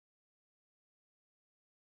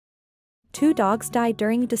2 dogs died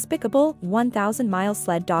during Despicable 1,000-mile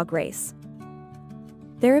sled dog race.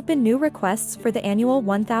 There have been new requests for the annual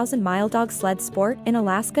 1,000-mile dog sled sport in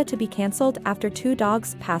Alaska to be cancelled after 2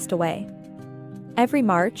 dogs passed away. Every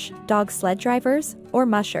March, dog sled drivers, or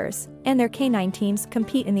mushers, and their canine teams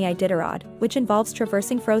compete in the Iditarod, which involves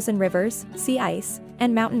traversing frozen rivers, sea ice,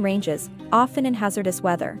 and mountain ranges, often in hazardous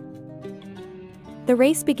weather. The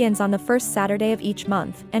race begins on the first Saturday of each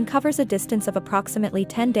month and covers a distance of approximately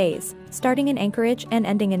 10 days, starting in Anchorage and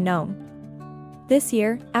ending in Nome. This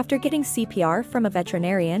year, after getting CPR from a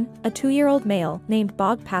veterinarian, a 2-year-old male named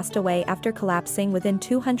Bog passed away after collapsing within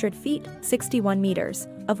 200 feet, 61 meters,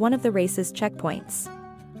 of one of the race's checkpoints.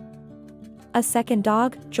 A second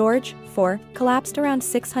dog, George, 4, collapsed around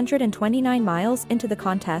 629 miles into the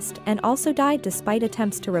contest and also died despite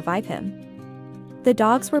attempts to revive him. The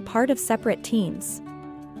dogs were part of separate teams.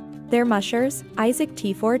 Their mushers, Isaac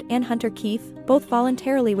Teaford and Hunter Keefe, both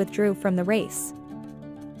voluntarily withdrew from the race.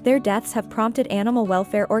 Their deaths have prompted animal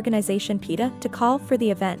welfare organization PETA to call for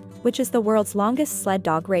the event, which is the world's longest sled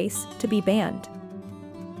dog race, to be banned.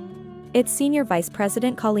 Its senior vice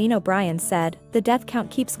president Colleen O'Brien said, "The death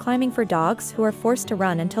count keeps climbing for dogs who are forced to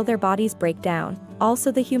run until their bodies break down.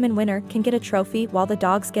 Also, the human winner can get a trophy while the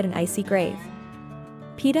dogs get an icy grave."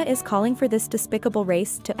 PETA is calling for this despicable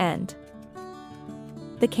race to end.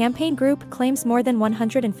 The campaign group claims more than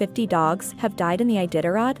 150 dogs have died in the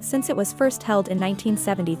Iditarod since it was first held in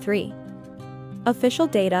 1973. Official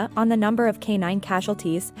data on the number of canine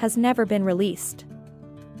casualties has never been released.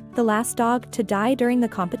 The last dog to die during the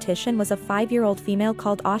competition was a 5-year-old female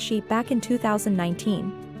called Ashi back in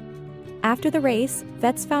 2019. After the race,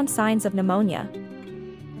 vets found signs of pneumonia.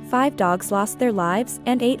 5 dogs lost their lives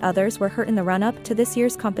and 8 others were hurt in the run-up to this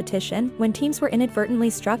year's competition when teams were inadvertently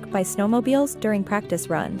struck by snowmobiles during practice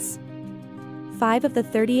runs. 5 of the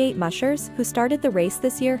 38 mushers who started the race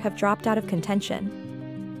this year have dropped out of contention.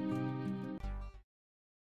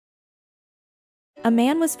 A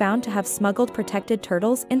man was found to have smuggled protected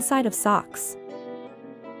turtles inside of socks.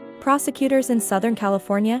 Prosecutors in Southern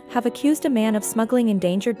California have accused a man of smuggling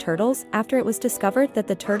endangered turtles after it was discovered that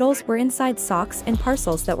the turtles were inside socks in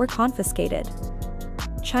parcels that were confiscated.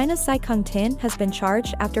 China's Saikung Tin has been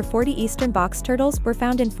charged after 40 eastern box turtles were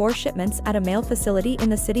found in 4 shipments at a mail facility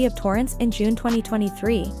in the city of Torrance in June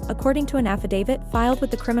 2023, according to an affidavit filed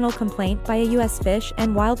with the criminal complaint by a U.S. Fish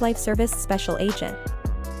and Wildlife Service special agent.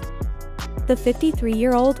 The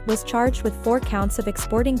 53-year-old was charged with 4 counts of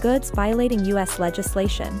exporting goods violating U.S.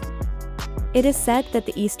 legislation. It is said that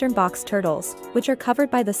the eastern box turtles, which are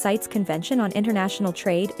covered by the CITES Convention on International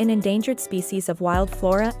Trade in Endangered Species of Wild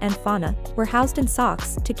Flora and Fauna, were housed in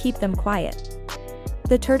socks to keep them quiet.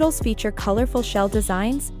 The turtles feature colorful shell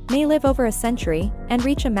designs, may live over a century, and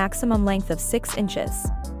reach a maximum length of 6 inches.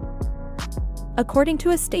 According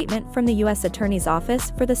to a statement from the U.S. Attorney's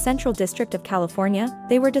Office for the Central District of California,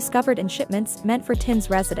 they were discovered in shipments meant for Tin's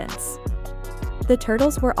residents. The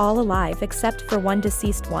turtles were all alive except for one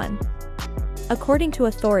deceased one. According to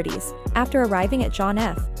authorities, after arriving at John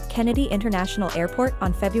F. Kennedy International Airport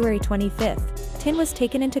on February 25, Tin was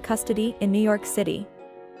taken into custody in New York City.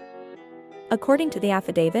 According to the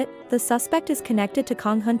affidavit, the suspect is connected to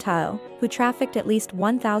Kong Hun Tao, who trafficked at least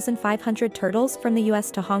 1,500 turtles from the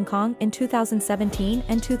U.S. to Hong Kong in 2017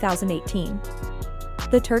 and 2018.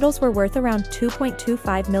 The turtles were worth around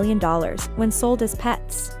 $2.25 million when sold as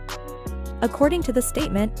pets. According to the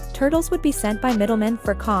statement, turtles would be sent by middlemen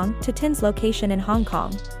for Kong to Tin's location in Hong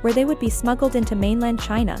Kong, where they would be smuggled into mainland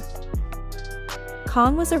China.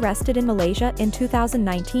 Kong was arrested in Malaysia in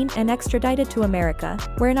 2019 and extradited to America,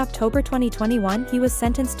 where in October 2021 he was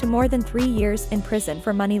sentenced to more than 3 years in prison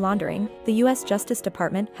for money laundering, the U.S. Justice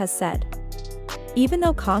Department has said. Even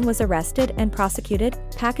though Kong was arrested and prosecuted,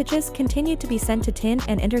 packages continued to be sent to Tin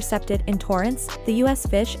and intercepted in Torrance, the U.S.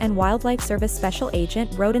 Fish and Wildlife Service special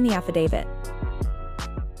agent wrote in the affidavit.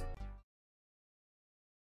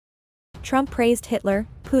 Trump praised Hitler,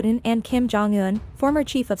 Putin and Kim Jong-un, former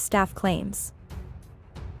chief of staff claims.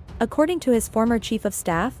 According to his former chief of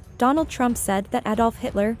staff, Donald Trump said that Adolf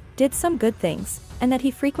Hitler did some good things, and that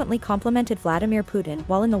he frequently complimented Vladimir Putin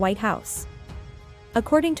while in the White House.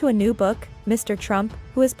 According to a new book, Mr. Trump,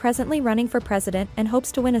 who is presently running for president and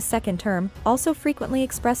hopes to win a second term, also frequently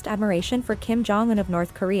expressed admiration for Kim Jong-un of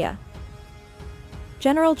North Korea.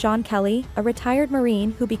 General John Kelly, a retired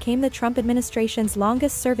Marine who became the Trump administration's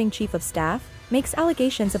longest-serving chief of staff, makes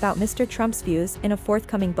allegations about Mr. Trump's views in a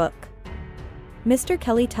forthcoming book. Mr.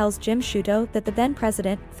 Kelly tells Jim Sciutto that the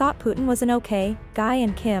then-president thought Putin was an okay guy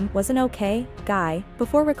and Kim was an okay guy,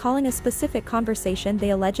 before recalling a specific conversation they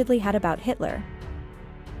allegedly had about Hitler.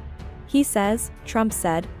 He says, Trump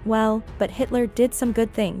said, "Well, but Hitler did some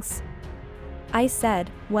good things." I said,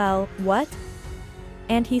 well, what?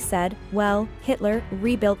 And he said, well, Hitler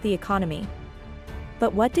rebuilt the economy.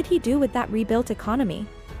 But what did he do with that rebuilt economy?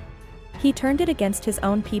 He turned it against his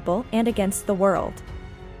own people and against the world.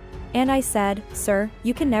 And I said, sir,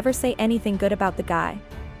 you can never say anything good about the guy.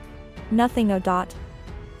 Nothing.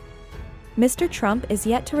 Mr. Trump is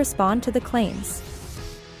yet to respond to the claims.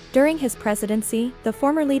 During his presidency, the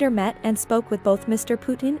former leader met and spoke with both Mr.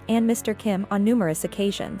 Putin and Mr. Kim on numerous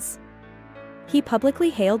occasions. He publicly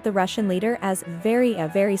hailed the Russian leader as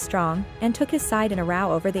very strong and took his side in a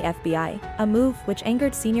row over the FBI, a move which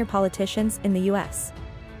angered senior politicians in the US.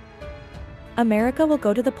 America will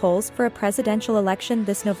go to the polls for a presidential election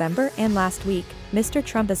this November, and last week, Mr.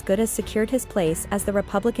 Trump as good as secured his place as the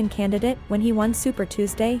Republican candidate when he won Super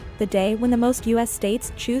Tuesday, the day when the most US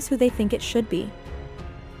states choose who they think it should be.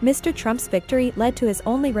 Mr. Trump's victory led to his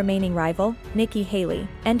only remaining rival, Nikki Haley,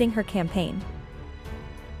 ending her campaign.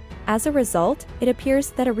 As a result, it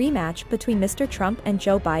appears that a rematch between Mr. Trump and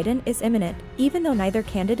Joe Biden is imminent, even though neither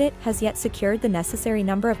candidate has yet secured the necessary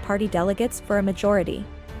number of party delegates for a majority.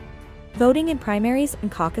 Voting in primaries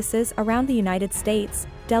and caucuses around the United States,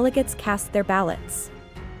 delegates cast their ballots.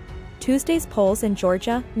 Tuesday's polls in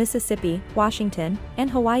Georgia, Mississippi, Washington, and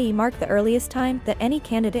Hawaii mark the earliest time that any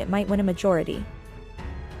candidate might win a majority.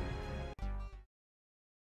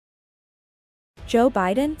 Joe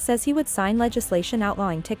Biden says he would sign legislation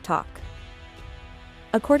outlawing TikTok.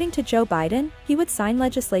 According to Joe Biden, he would sign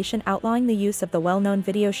legislation outlawing the use of the well-known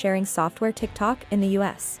video-sharing software TikTok in the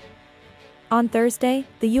US. On Thursday,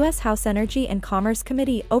 the U.S. House Energy and Commerce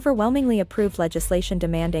Committee overwhelmingly approved legislation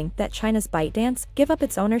demanding that China's ByteDance give up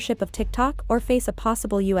its ownership of TikTok or face a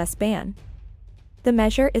possible U.S. ban. The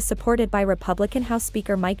measure is supported by Republican House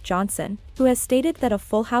Speaker Mike Johnson, who has stated that a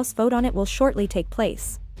full House vote on it will shortly take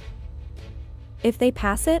place. If they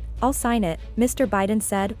pass it, I'll sign it, Mr. Biden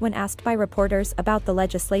said when asked by reporters about the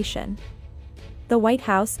legislation. The White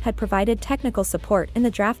House had provided technical support in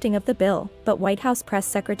the drafting of the bill, but White House Press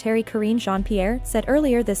Secretary Karine Jean-Pierre said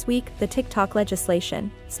earlier this week the TikTok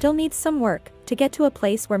legislation still needs some work to get to a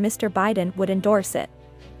place where Mr. Biden would endorse it.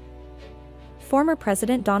 Former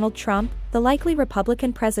President Donald Trump, the likely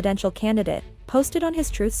Republican presidential candidate, posted on his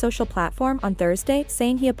Truth Social platform on Thursday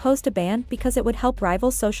saying he opposed a ban because it would help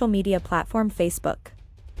rival social media platform Facebook.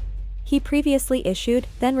 He previously issued,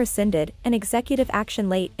 then rescinded, an executive action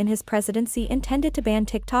late in his presidency intended to ban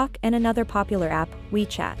TikTok and another popular app,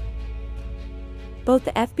 WeChat. Both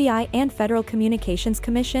the FBI and Federal Communications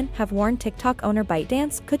Commission have warned TikTok owner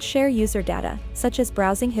ByteDance could share user data, such as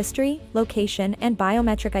browsing history, location, and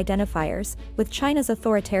biometric identifiers, with China's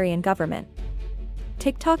authoritarian government.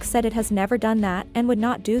 TikTok said it has never done that and would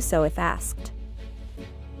not do so if asked.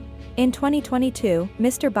 In 2022,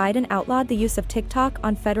 Mr. Biden outlawed the use of TikTok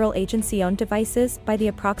on federal agency-owned devices by the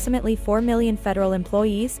approximately 4 million federal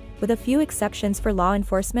employees, with a few exceptions for law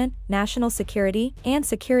enforcement, national security, and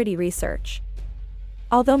security research.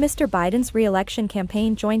 Although Mr. Biden's re-election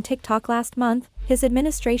campaign joined TikTok last month, his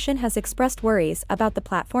administration has expressed worries about the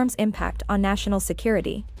platform's impact on national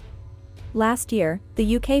security. Last year,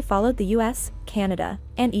 the UK followed the US, Canada,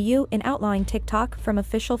 and EU in outlawing TikTok from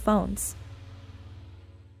official phones.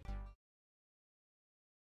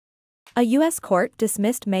 A U.S. court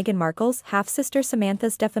dismissed Meghan Markle's half-sister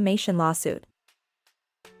Samantha's defamation lawsuit.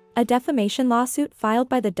 A defamation lawsuit filed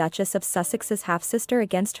by the Duchess of Sussex's half-sister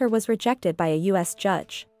against her was rejected by a U.S.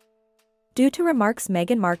 judge. Due to remarks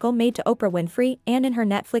Meghan Markle made to Oprah Winfrey and in her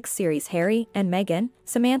Netflix series Harry and Meghan,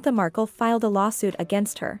 Samantha Markle filed a lawsuit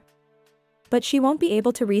against her. But she won't be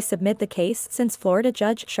able to resubmit the case since Florida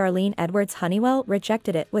Judge Charlene Edwards Honeywell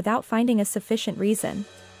rejected it without finding a sufficient reason.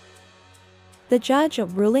 The judge,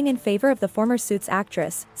 ruling in favor of the former Suits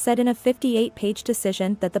actress, said in a 58-page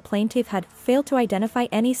decision that the plaintiff had failed to identify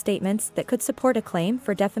any statements that could support a claim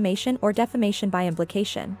for defamation or defamation by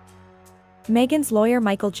implication. Meghan's lawyer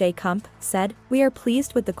Michael J. Kump said, "We are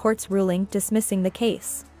pleased with the court's ruling dismissing the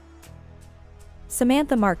case."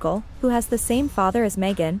 Samantha Markle, who has the same father as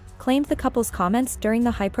Meghan, claimed the couple's comments during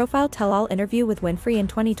the high-profile tell-all interview with Winfrey in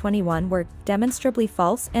 2021 were demonstrably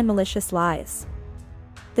false and malicious lies.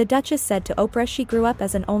 The Duchess said to Oprah she grew up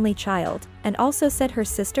as an only child, and also said her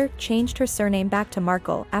sister changed her surname back to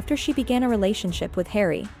Markle after she began a relationship with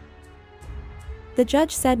Harry. The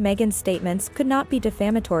judge said Meghan's statements could not be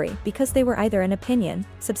defamatory because they were either an opinion,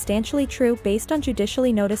 substantially true based on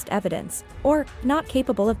judicially noticed evidence, or not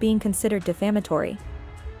capable of being considered defamatory.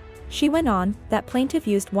 She went on that plaintiff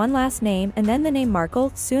used one last name and then the name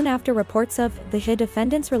Markle soon after reports of the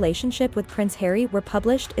defendant's relationship with Prince Harry were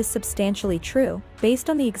published is substantially true, based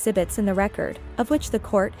on the exhibits in the record, of which the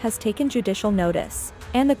court has taken judicial notice,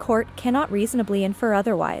 and the court cannot reasonably infer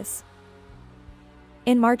otherwise.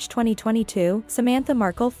 In March 2022, Samantha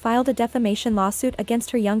Markle filed a defamation lawsuit against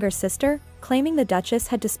her younger sister, claiming the Duchess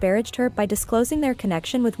had disparaged her by disclosing their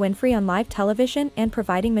connection with Winfrey on live television and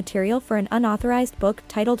providing material for an unauthorized book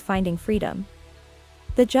titled Finding Freedom.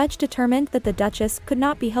 The judge determined that the Duchess could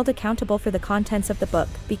not be held accountable for the contents of the book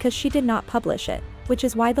because she did not publish it, which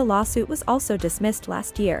is why the lawsuit was also dismissed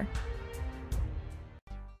last year.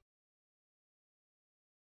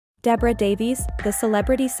 Deborah Davies, the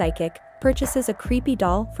celebrity psychic, purchases a creepy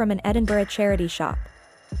doll from an Edinburgh charity shop.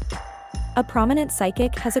 A prominent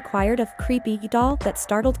psychic has acquired a creepy doll that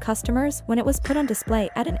startled customers when it was put on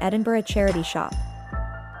display at an Edinburgh charity shop.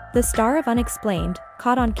 The star of Unexplained,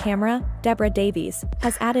 caught on camera, Deborah Davies,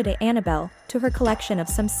 has added a Annabelle to her collection of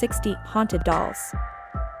some 60 haunted dolls.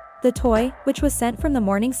 The toy, which was sent from the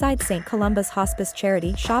Morningside St. Columba's Hospice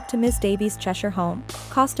charity shop to Ms. Davies' Cheshire home,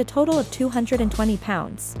 cost a total of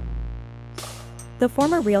 £220. The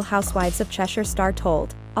former Real Housewives of Cheshire star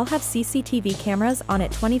told, "I'll have CCTV cameras on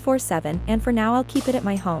it 24/7 and for now I'll keep it at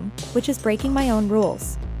my home, which is breaking my own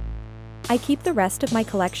rules. I keep the rest of my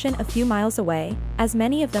collection a few miles away, as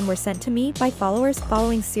many of them were sent to me by followers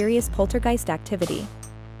following serious poltergeist activity."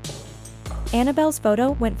 Annabelle's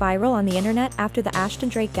photo went viral on the internet after the Ashton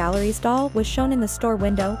Drake Gallery's doll was shown in the store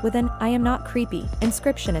window with an "I am not creepy"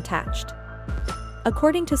 inscription attached.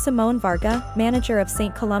 According to Simone Varga, manager of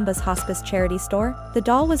St. Columba's Hospice charity store, the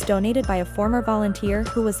doll was donated by a former volunteer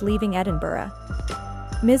who was leaving Edinburgh.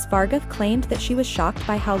 Ms. Varga claimed that she was shocked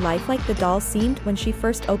by how lifelike the doll seemed when she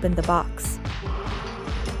first opened the box.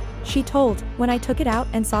 She told, "When I took it out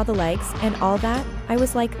and saw the legs and all that, I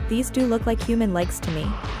was like, these do look like human legs to me.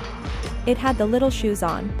 It had the little shoes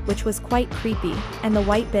on, which was quite creepy, and the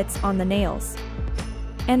white bits on the nails.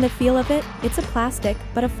 And the feel of it, it's a plastic,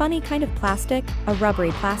 but a funny kind of plastic, a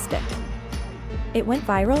rubbery plastic." It went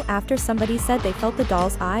viral after somebody said they felt the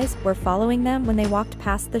doll's eyes were following them when they walked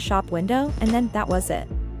past the shop window, and then that was it.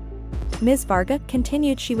 Ms. Varga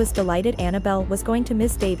continued she was delighted Annabelle was going to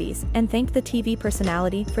Ms. Davies and thanked the TV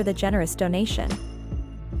personality for the generous donation.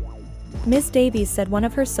 Ms. Davies said one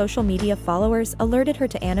of her social media followers alerted her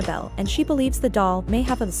to Annabelle and she believes the doll may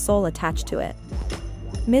have a soul attached to it.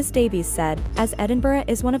 Ms. Davies said, "As Edinburgh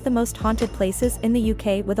is one of the most haunted places in the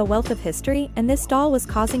UK with a wealth of history and this doll was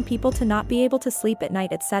causing people to not be able to sleep at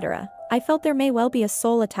night etc., I felt there may well be a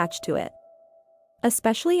soul attached to it.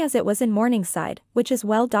 Especially as it was in Morningside, which is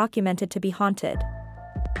well documented to be haunted.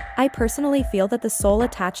 I personally feel that the soul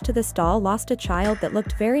attached to this doll lost a child that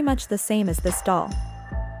looked very much the same as this doll.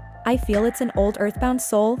 I feel it's an old earthbound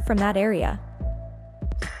soul from that area."